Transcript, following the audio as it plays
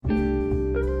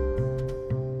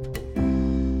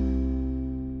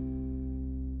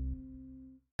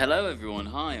Hello, everyone.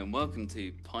 Hi, and welcome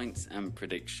to Pints and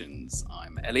Predictions.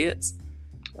 I'm Elliot.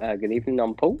 Good evening,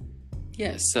 I'm Paul.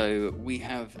 Yeah, so we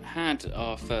have had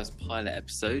our first pilot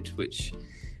episode, which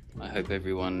I hope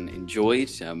everyone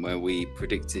enjoyed, where we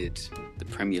predicted the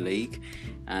Premier League.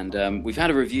 And we've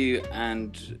had a review,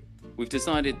 and we've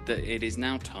decided that it is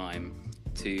now time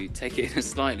to take it in a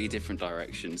slightly different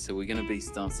direction. So we're going to be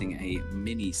starting a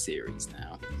mini-series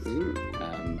now.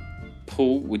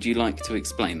 Paul, would you like to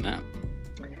explain that?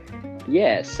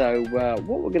 Yeah, so what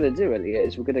we're going to do, Elliot,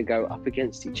 is we're going to go up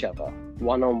against each other,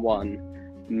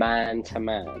 one-on-one,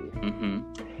 man-to-man.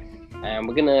 Mm-hmm. And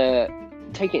we're going to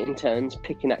take it in turns,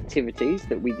 picking activities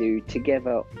that we do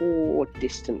together or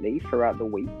distantly throughout the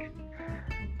week.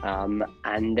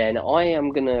 And then I am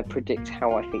going to predict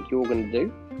how I think you're going to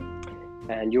do.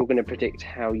 And you're going to predict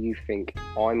how you think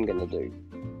I'm going to do.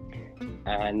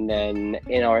 And then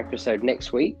in our episode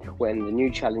next week, when the new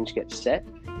challenge gets set,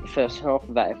 the first half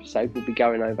of that episode will be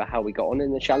going over how we got on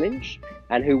in the challenge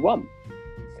and who won.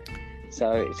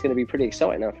 So it's going to be pretty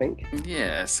exciting, I think.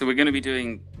 Yeah, so we're going to be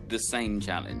doing the same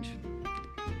challenge.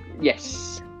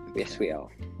 Yes, Okay. yes, we are.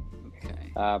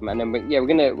 Okay. And then we're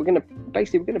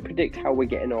gonna predict how we're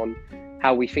getting on,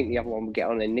 how we think the other one will get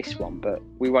on in this one, but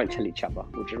we won't tell each other.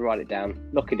 We'll just write it down,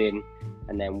 lock it in,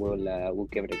 and then we'll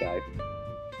give it a go.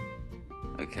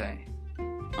 Okay,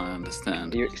 I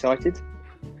understand. Are you excited?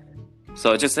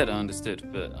 So I just said I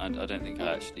understood, but I don't think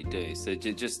I actually do. So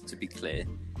just to be clear,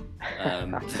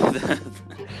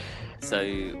 so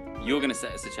you're going to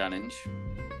set us a challenge.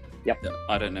 Yep.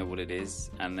 I don't know what it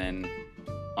is, and then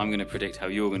I'm going to predict how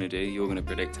you're going to do. You're going to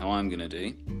predict how I'm going to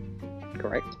do,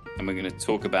 Correct. and we're going to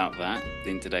talk about that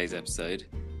in today's episode,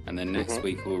 and then next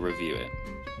week we'll review it.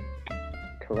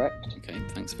 Correct. Okay,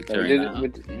 thanks for So clearing that up.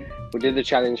 we'll do the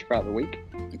challenge throughout the week,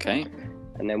 Okay.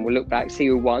 and then we'll look back, see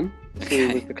who won, see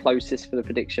who was the closest for the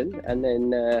prediction, and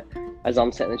then as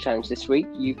I'm setting the challenge this week,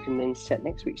 you can then set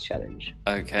next week's challenge.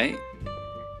 Okay,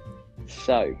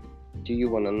 So, do you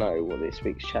want to know what this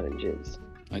week's challenge is?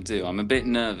 I do. I'm a bit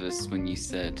nervous when you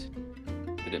said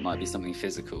that it might be something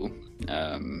physical.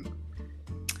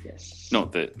 Yes.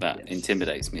 Not that Yes.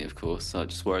 intimidates me, of course. I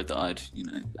just worried that I'd,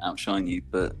 outshine you.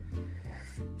 But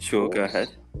sure, go ahead.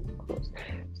 Of course.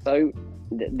 So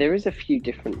there is a few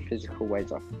different physical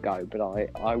ways I could go, but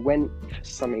I went for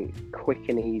something quick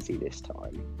and easy this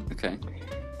time. Okay,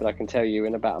 But I can tell you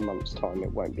in about a month's time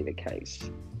it won't be the case.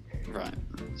 right.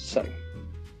 So,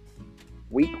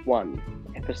 week 1,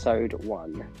 episode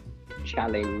 1,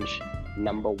 challenge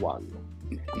number 1.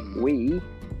 Mhm. We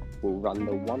will run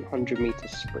the 100-meter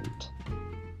sprint.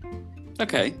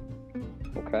 Okay,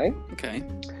 Okay? okay.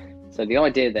 So the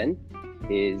idea then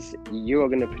is you are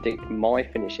going to predict my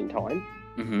finishing time,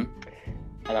 Mm-hmm.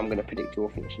 and I'm going to predict your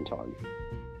finishing time.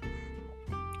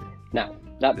 Now,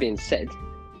 that being said,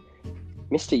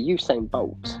 Mr. Usain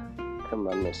Bolt can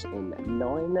run this in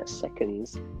 9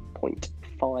 seconds,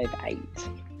 0.58.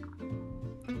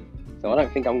 So I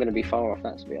don't think I'm going to be far off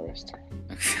that, to be honest.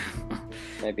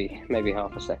 Maybe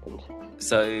half a second.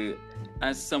 So,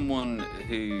 as someone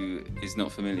who is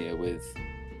not familiar with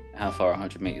how far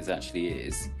 100 meters actually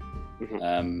is,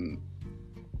 Mhm.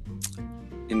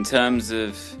 In terms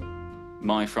of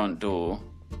my front door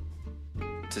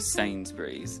to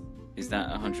Sainsbury's, is that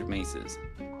 100 meters?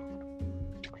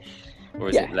 Or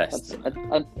is it less than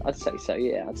that? I'd say so,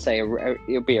 yeah. I'd say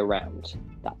it'll be around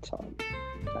that time,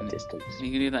 that distance. You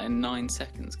can do that in 9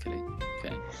 seconds, Kelly.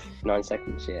 Okay. 9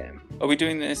 seconds, yeah. Are we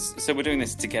doing this? So we're doing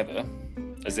this together,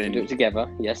 as We'll do in it together,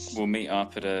 yes. we'll meet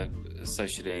up at a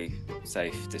socially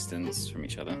safe distance from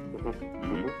each other.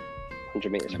 Mhm. 100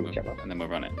 metres from each other. And then we'll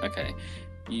run it. Okay.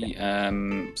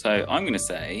 So I'm going to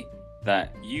say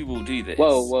that you will do this.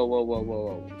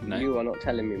 Whoa. No. You are not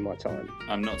telling me my time.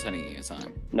 I'm not telling you your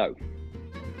time. No.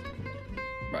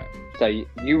 Right. So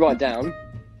you write down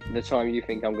the time you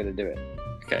think I'm going to do it.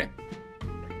 Okay.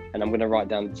 And I'm going to write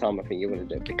down the time I think you're going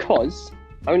to do it.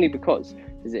 Only because,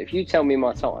 is that if you tell me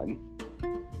my time,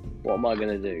 what am I going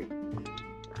to do?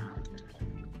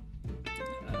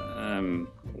 I'm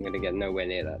going to get nowhere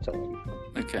near that time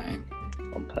Okay.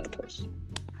 on purpose.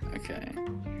 Okay.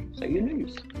 So you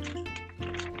lose.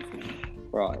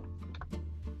 Right.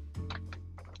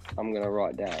 I'm going to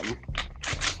write down.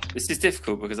 This is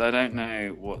difficult because I don't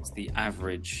know what the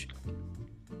average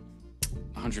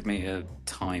 100 meter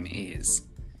time is,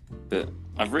 but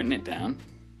I've written it down.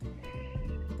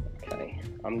 Okay.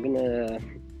 I'm going to...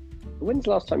 When's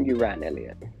the last time you ran,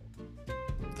 Elliot?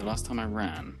 The last time I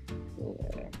ran,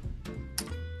 Yeah.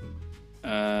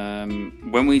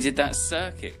 when we did that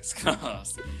circuits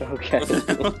class. Okay.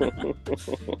 That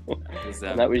was,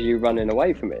 And that was you running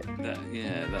away from it.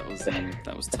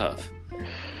 that was tough.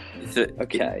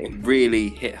 Okay. It really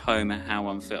hit home how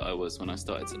unfit I was when I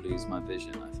started to lose my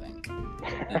vision, I think.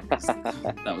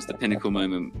 That was the pinnacle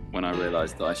moment when I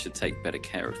realised that I should take better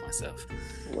care of myself.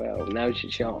 Well, now's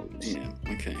your chance. Yeah,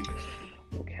 okay.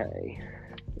 Okay.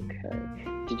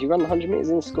 Did you run 100 metres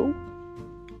in school?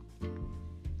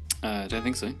 I don't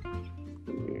think so.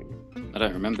 I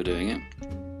don't remember doing it.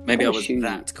 Maybe I was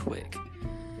that quick.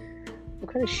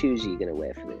 What kind of shoes are you going to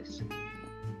wear for this?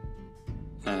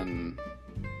 I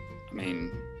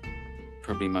mean,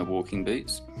 probably my walking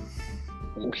boots.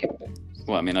 Okay.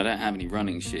 Well, I mean, I don't have any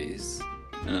running shoes.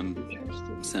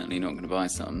 I'm certainly not going to buy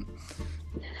some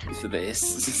for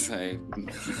this. So,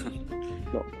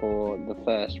 not for the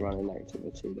first running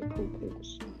activity, the pool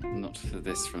pits. Not for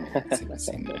this running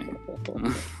activity,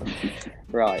 no.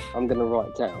 Right, I'm going to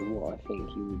write down what I think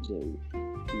you would do.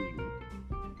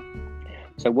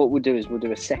 So what we'll do is we'll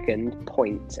do a second,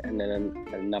 point, and then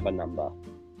another number.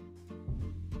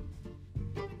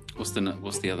 What's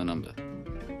the other number?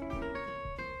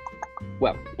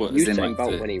 Well, what, you say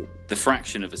Bolt when he... The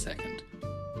fraction of a second?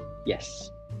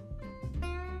 Yes.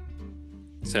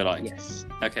 So like... Yes.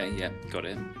 Okay, yeah, got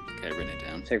it. Okay, written it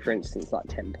down. So for instance, like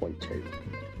 10.2.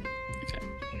 Okay.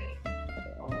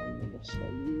 I'm going to say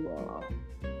you are...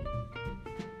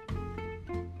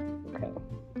 Okay.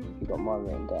 You got mine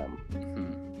written down.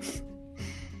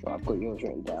 Right, I've got yours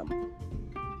written down.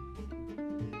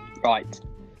 Right.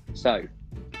 So,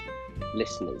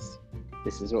 listeners,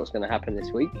 this is what's going to happen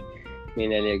this week. Me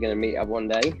and Ellie are going to meet up one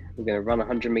day. We're going to run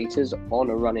 100 metres on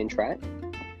a running track.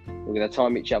 We're going to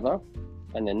time each other.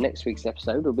 And then next week's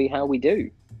episode will be how we do.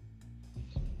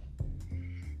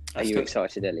 Are you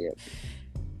excited, Elliot?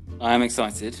 I am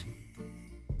excited.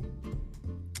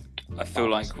 I feel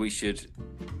like we should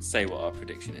say what our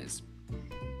prediction is.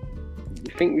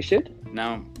 You think we should?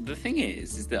 Now, the thing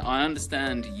is that I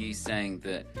understand you saying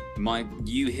that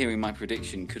you hearing my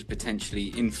prediction could potentially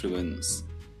influence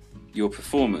your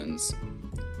performance,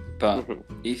 but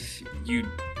if you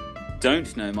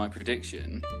don't know my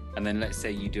prediction, and then let's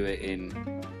say you do it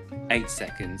in 8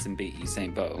 seconds and beat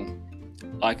Usain Bolt,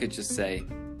 I could just say,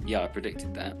 yeah, I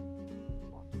predicted that.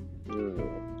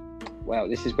 Wow,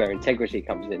 this is where integrity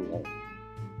comes in, though.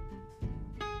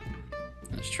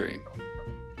 That's true.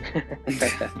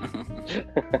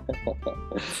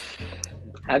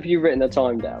 Have you written a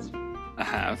time down? I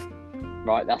have.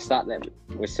 Right, that's that then.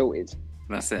 We're sorted.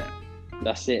 That's it.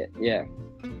 That's it, yeah.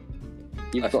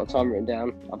 You've got a time written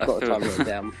down. I've got a time written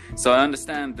down. So I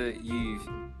understand that you've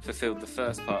fulfilled the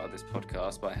first part of this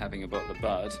podcast by having a bottle of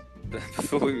Bud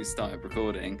before we started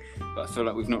recording, but I feel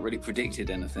like we've not really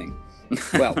predicted anything.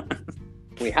 Well,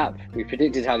 we have. We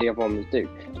predicted how the other one would do.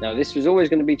 Now, this was always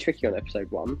going to be tricky on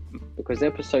episode 1, because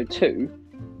episode 2,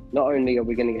 not only are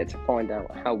we going to get to find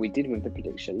out how we did with the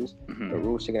predictions, but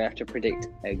we're also going to have to predict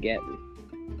again.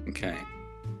 Okay.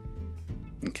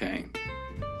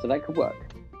 So that could work.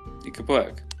 It could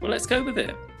work. Well, let's go with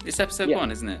it. It's episode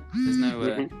 1, isn't it?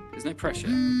 There's no pressure.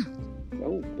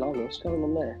 Oh, blimey, what's going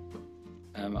on there?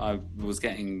 I was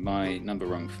getting my number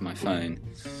wrong for my phone,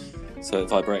 so it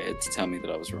vibrated to tell me that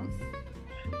I was wrong.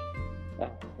 Oh,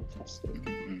 fantastic.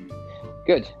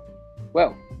 Good.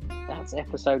 Well, that's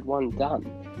episode 1 done.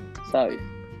 So,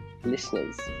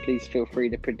 listeners, please feel free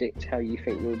to predict how you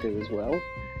think we'll do as well.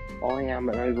 I am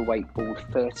an overweight, bald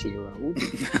 30-year-old,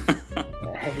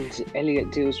 and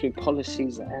Elliot deals with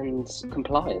policies and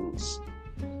compliance.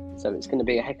 So it's going to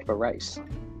be a heck of a race.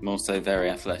 I'm also very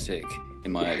athletic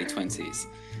in my early 20s,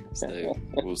 so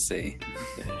we'll see.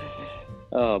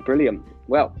 Oh, brilliant.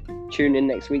 Well, tune in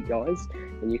next week, guys,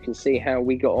 and you can see how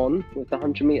we got on with the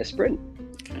 100-metre sprint.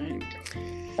 Okay.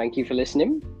 Thank you for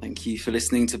listening. Thank you for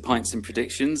listening to Pints and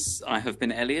Predictions. I have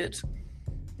been Elliot.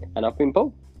 And I've been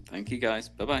Paul. Thank you, guys.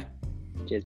 Bye-bye.